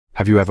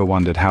Have you ever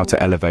wondered how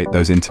to elevate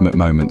those intimate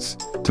moments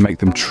to make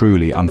them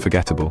truly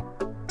unforgettable?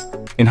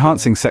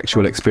 Enhancing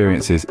sexual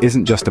experiences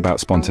isn't just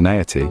about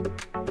spontaneity.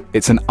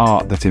 It's an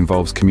art that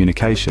involves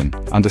communication,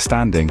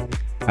 understanding,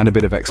 and a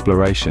bit of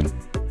exploration.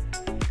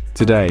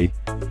 Today,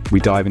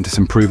 we dive into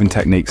some proven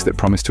techniques that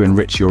promise to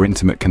enrich your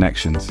intimate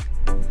connections.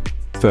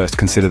 First,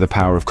 consider the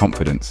power of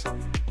confidence.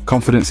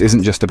 Confidence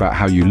isn't just about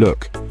how you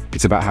look,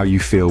 it's about how you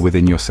feel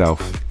within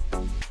yourself.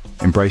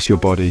 Embrace your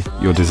body,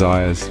 your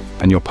desires,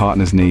 and your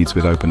partner's needs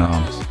with open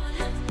arms.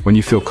 When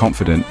you feel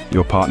confident,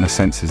 your partner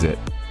senses it,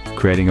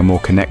 creating a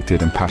more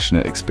connected and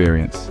passionate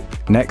experience.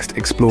 Next,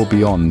 explore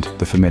beyond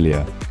the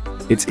familiar.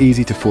 It's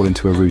easy to fall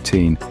into a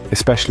routine,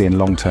 especially in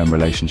long-term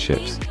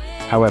relationships.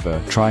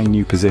 However, trying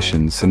new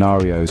positions,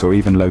 scenarios, or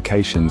even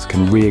locations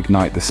can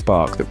reignite the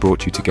spark that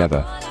brought you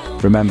together.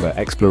 Remember,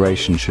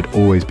 exploration should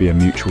always be a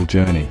mutual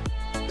journey.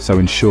 So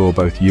ensure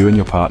both you and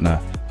your partner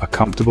are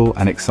comfortable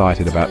and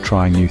excited about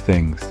trying new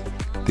things.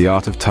 The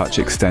art of touch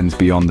extends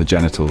beyond the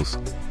genitals.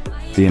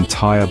 The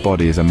entire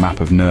body is a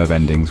map of nerve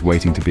endings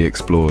waiting to be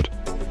explored.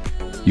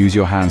 Use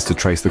your hands to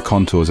trace the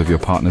contours of your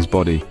partner's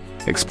body.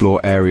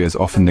 Explore areas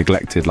often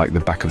neglected like the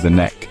back of the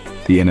neck,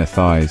 the inner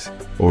thighs,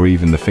 or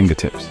even the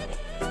fingertips.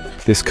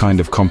 This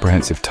kind of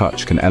comprehensive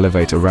touch can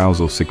elevate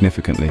arousal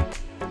significantly.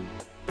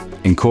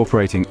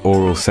 Incorporating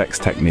oral sex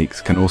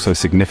techniques can also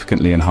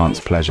significantly enhance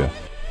pleasure.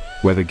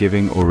 Whether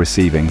giving or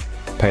receiving,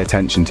 pay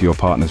attention to your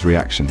partner's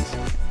reactions.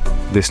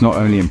 This not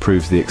only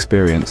improves the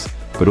experience,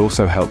 but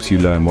also helps you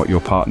learn what your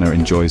partner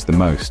enjoys the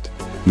most,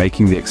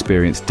 making the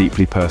experience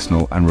deeply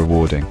personal and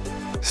rewarding.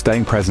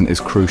 Staying present is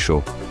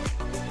crucial.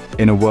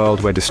 In a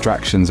world where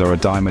distractions are a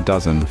dime a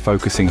dozen,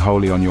 focusing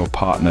wholly on your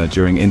partner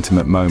during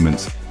intimate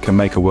moments can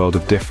make a world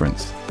of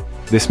difference.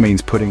 This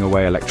means putting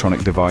away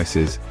electronic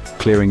devices,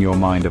 clearing your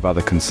mind of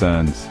other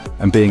concerns,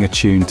 and being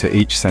attuned to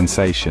each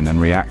sensation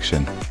and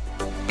reaction.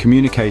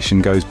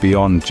 Communication goes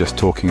beyond just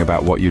talking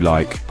about what you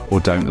like or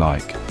don't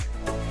like.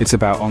 It's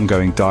about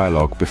ongoing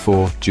dialogue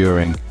before,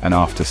 during, and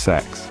after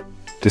sex.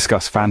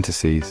 Discuss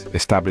fantasies,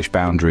 establish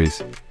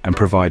boundaries, and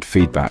provide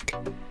feedback.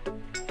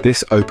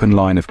 This open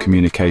line of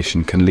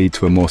communication can lead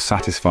to a more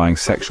satisfying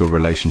sexual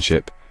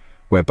relationship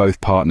where both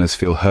partners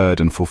feel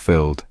heard and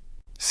fulfilled.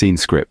 Scene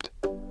script.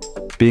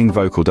 Being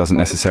vocal doesn't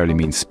necessarily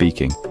mean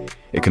speaking.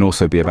 It can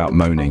also be about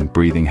moaning,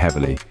 breathing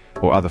heavily,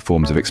 or other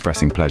forms of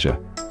expressing pleasure.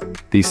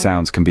 These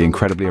sounds can be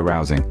incredibly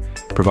arousing,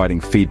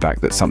 providing feedback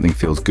that something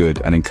feels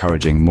good and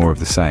encouraging more of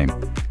the same.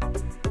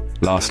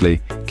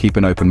 Lastly, keep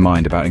an open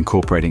mind about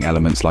incorporating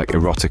elements like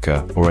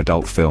erotica or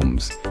adult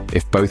films,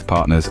 if both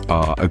partners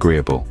are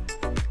agreeable.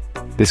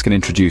 This can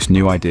introduce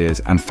new ideas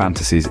and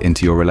fantasies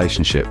into your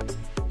relationship,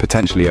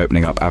 potentially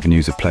opening up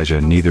avenues of pleasure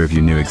neither of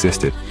you knew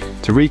existed.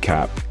 To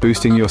recap,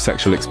 boosting your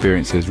sexual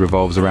experiences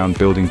revolves around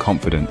building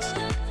confidence,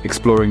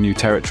 exploring new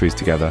territories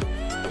together,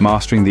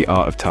 mastering the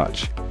art of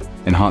touch,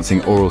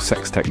 enhancing oral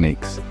sex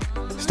techniques,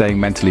 staying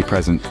mentally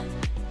present,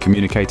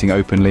 communicating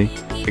openly,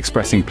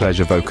 expressing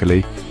pleasure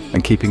vocally,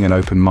 and keeping an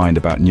open mind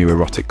about new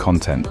erotic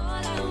content.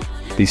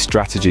 These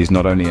strategies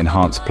not only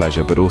enhance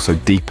pleasure but also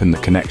deepen the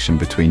connection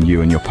between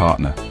you and your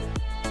partner.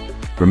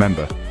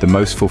 Remember, the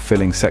most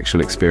fulfilling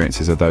sexual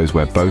experiences are those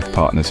where both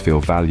partners feel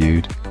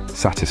valued,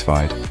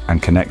 satisfied,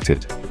 and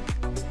connected.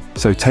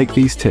 So take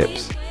these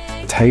tips,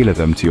 tailor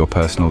them to your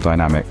personal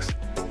dynamics,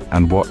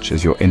 and watch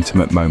as your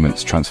intimate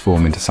moments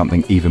transform into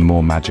something even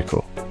more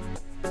magical.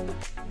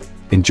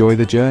 Enjoy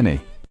the journey.